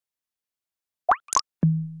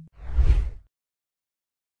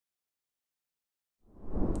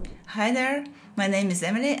Hi there, my name is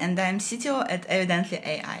Emily and I'm CTO at Evidently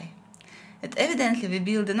AI. At Evidently we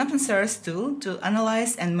build an open source tool to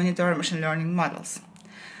analyze and monitor machine learning models.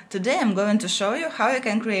 Today I'm going to show you how you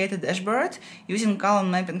can create a dashboard using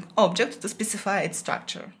column mapping object to specify its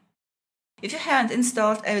structure. If you haven't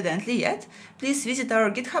installed Evidently yet, please visit our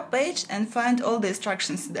GitHub page and find all the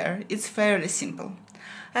instructions there. It's fairly simple.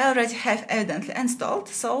 I already have Evidently installed,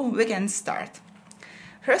 so we can start.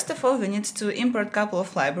 First of all, we need to import a couple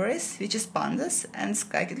of libraries, which is Pandas and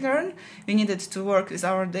Sklearn. We needed to work with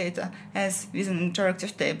our data as with an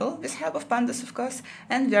interactive table with help of Pandas, of course,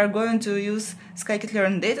 and we are going to use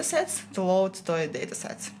Sklearn datasets to load toy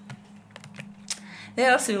datasets. We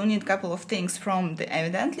also will need a couple of things from the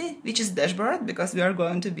Evidently, which is dashboard, because we are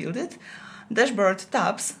going to build it, dashboard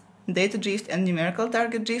tabs, data drift and numerical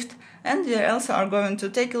target drift, and we also are going to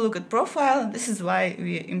take a look at profile. This is why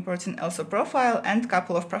we importing also profile and a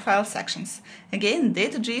couple of profile sections. Again,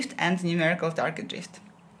 data drift and numerical target drift.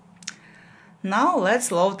 Now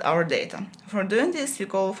let's load our data. For doing this, we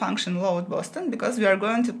call function load Boston because we are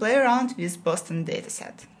going to play around with Boston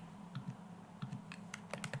dataset.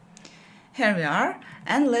 Here we are,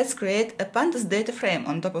 and let's create a Pandas data frame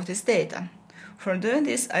on top of this data. For doing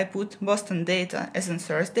this, I put Boston data as in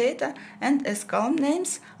source data, and as column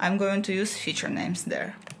names, I'm going to use feature names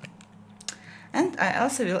there. And I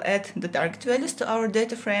also will add the target values to our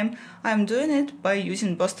data frame. I'm doing it by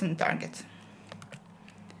using Boston target.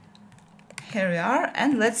 Here we are,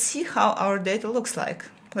 and let's see how our data looks like.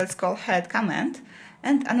 Let's call head command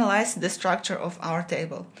and analyze the structure of our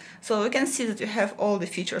table. So we can see that we have all the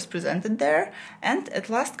features presented there, and at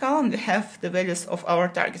last column we have the values of our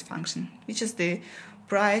target function, which is the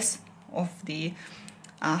price of the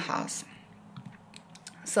house.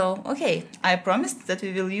 So, okay, I promised that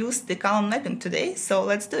we will use the column mapping today, so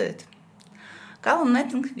let's do it. Column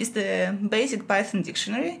mapping is the basic Python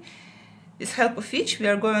dictionary, with help of which we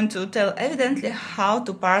are going to tell Evidently how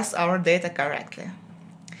to parse our data correctly.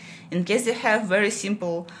 In case you have very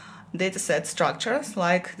simple dataset structures,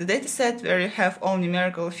 like the dataset where you have all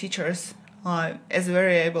numerical features as a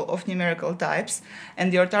variable of numerical types,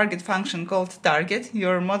 and your target function called target,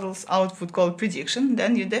 your model's output called prediction,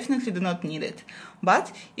 then you definitely do not need it.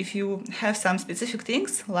 But if you have some specific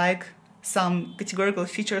things, like some categorical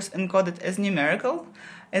features encoded as numerical,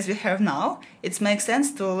 as we have now, it makes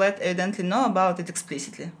sense to let Evidently know about it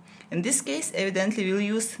explicitly. In this case, Evidently will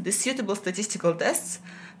use the suitable statistical tests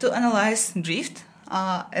to analyze drift,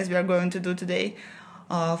 as we are going to do today,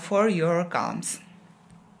 for your columns.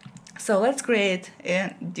 So let's create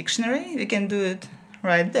a dictionary. We can do it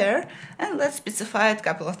right there, and let's specify a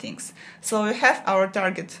couple of things. So we have our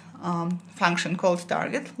target function called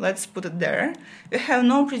target. Let's put it there. We have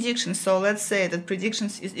no predictions, so let's say that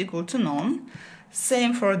predictions is equal to none.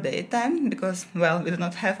 Same for datetime, because, well, we do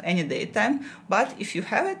not have any datetime, but if you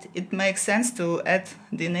have it, it makes sense to add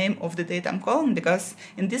the name of the datetime column, because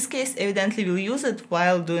in this case, Evidently will use it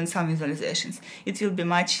while doing some visualizations. It will be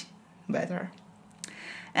much better.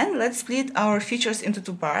 And let's split our features into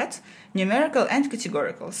two parts, numerical and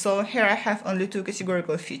categorical. So here I have only two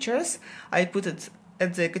categorical features. I put it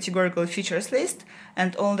at the categorical features list,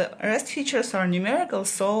 and all the rest features are numerical,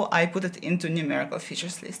 so I put it into numerical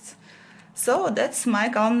features lists. So that's my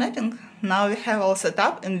column mapping. Now we have all set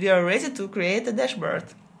up and we are ready to create a dashboard.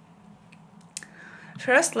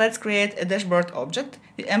 First, let's create a dashboard object.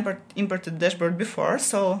 We imported dashboard before,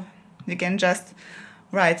 so we can just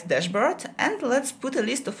write dashboard, and let's put a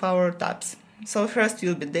list of our tabs. So first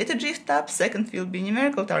will be data drift tab, second will be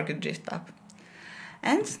numerical target drift tab.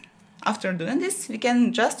 And after doing this, we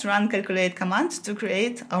can just run calculate command to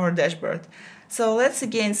create our dashboard. So let's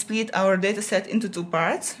again split our dataset into two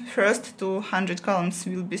parts. First 200 columns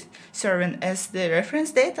will be serving as the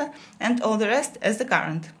reference data and all the rest as the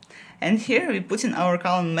current. And here we put in our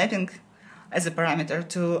column mapping as a parameter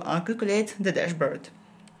to calculate the dashboard.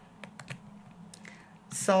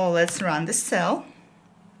 So let's run this cell.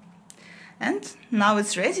 And now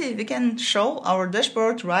it's ready. We can show our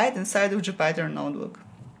dashboard right inside of Jupyter notebook.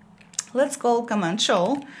 Let's call command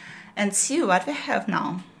show and see what we have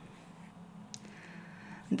now.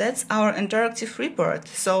 That's our interactive report.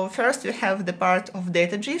 So first we have the part of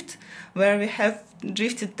data drift, where we have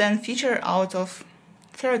drifted 10 features out of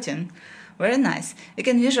 13. Very nice. We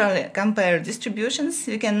can visually compare distributions.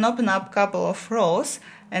 We can open up a couple of rows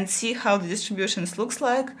and see how the distributions looks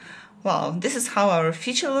like. Wow, this is how our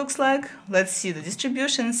feature looks like. Let's see the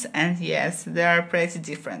distributions, and yes, they are pretty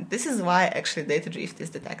different. This is why actually data drift is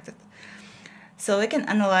detected. So we can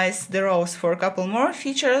analyze the rows for a couple more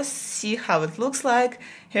features, see how it looks like.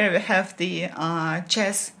 Here we have the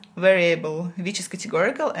chess variable which is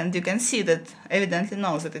categorical, and you can see that evidently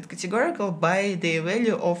knows that it's categorical by the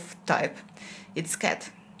value of type. It's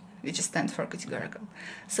cat, which stands for categorical.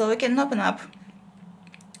 So we can open up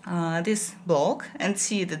this block and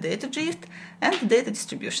see the data drift and the data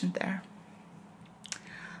distribution there.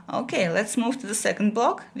 Okay, let's move to the second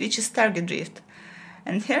block, which is target drift.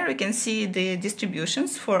 And here we can see the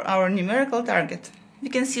distributions for our numerical target. We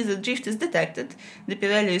can see the drift is detected, the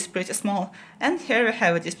p-value is pretty small, and here we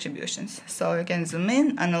have distributions. So you can zoom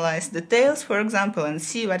in, analyze the tails, for example, and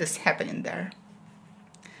see what is happening there.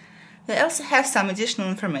 We also have some additional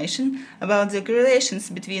information about the correlations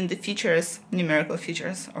between the features, numerical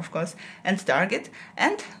features, of course, and target,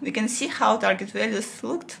 and we can see how target values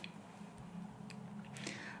looked.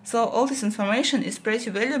 So all this information is pretty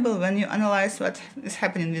valuable when you analyze what is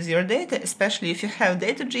happening with your data, especially if you have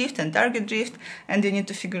data drift and target drift and you need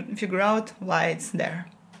to figure out why it's there.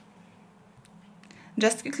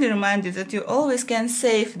 Just quickly remind you that you always can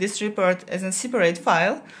save this report as a separate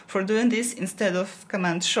file. For doing this, instead of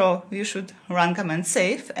command show, you should run command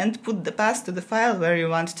save and put the path to the file where you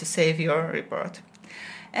want to save your report.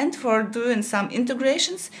 And for doing some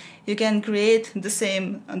integrations, you can create the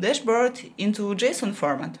same dashboard into JSON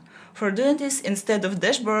format. For doing this, instead of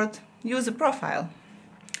dashboard, use a profile.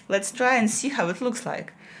 Let's try and see how it looks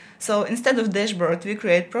like. So instead of dashboard, we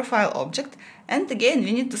create profile object, and again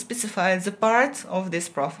we need to specify the part of this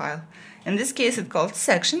profile. In this case it's called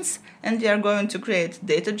sections, and we are going to create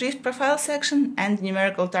data drift profile section and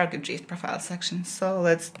numerical target drift profile section. So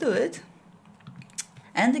let's do it.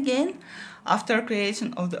 And again, after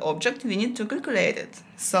creation of the object, we need to calculate it.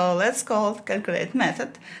 So let's call calculate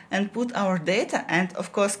method and put our data and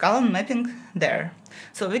of course column mapping there.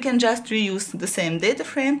 So we can just reuse the same data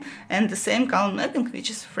frame and the same column mapping, which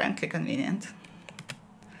is frankly convenient.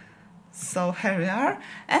 So here we are,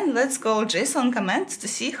 and let's call JSON command to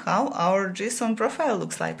see how our JSON profile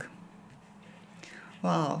looks like.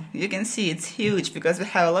 Wow, you can see it's huge because we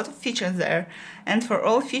have a lot of features there, and for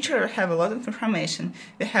all feature we have a lot of information.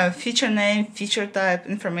 We have feature name, feature type,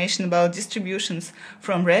 information about distributions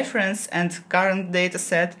from reference and current data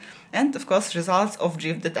set, and of course results of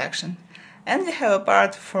drift detection. And we have a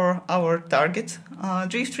part for our target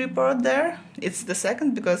drift report there. It's the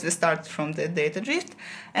second because we start from the data drift.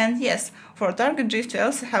 And yes, for target drift we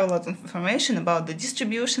also have a lot of information about the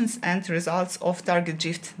distributions and results of target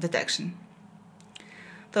drift detection.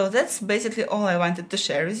 So that's basically all I wanted to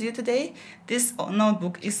share with you today. This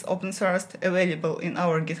notebook is open sourced, available in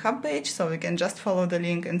our GitHub page, so you can just follow the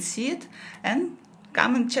link and see it, and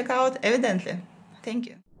come and check out evidently. Thank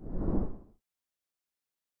you.